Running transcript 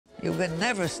You can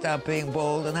never stop being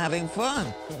bold and having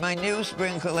fun. My new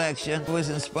spring collection was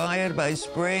inspired by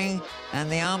spring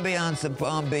and the ambiance of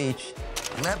Palm Beach.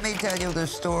 Let me tell you the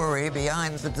story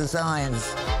behind the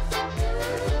designs.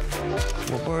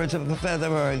 Well, birds of a feather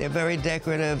are, they're very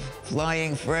decorative,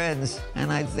 flying friends,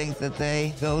 and I think that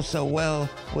they go so well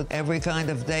with every kind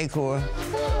of decor.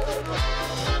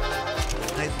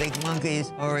 I think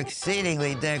monkeys are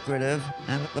exceedingly decorative,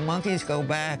 and the monkeys go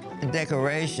back in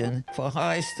decoration for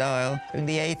high style in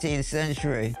the 18th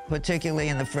century, particularly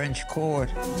in the French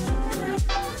court.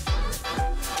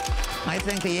 I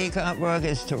think the ikat rug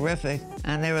is terrific,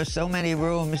 and there are so many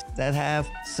rooms that have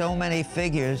so many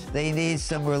figures, they need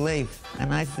some relief.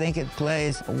 And I think it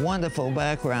plays a wonderful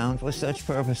background for such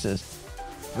purposes.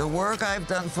 The work I've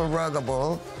done for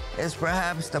Ruggable is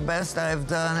perhaps the best I've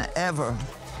done ever.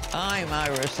 I'm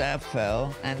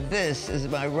Apfel, and this is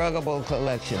my Ruggable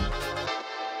collection.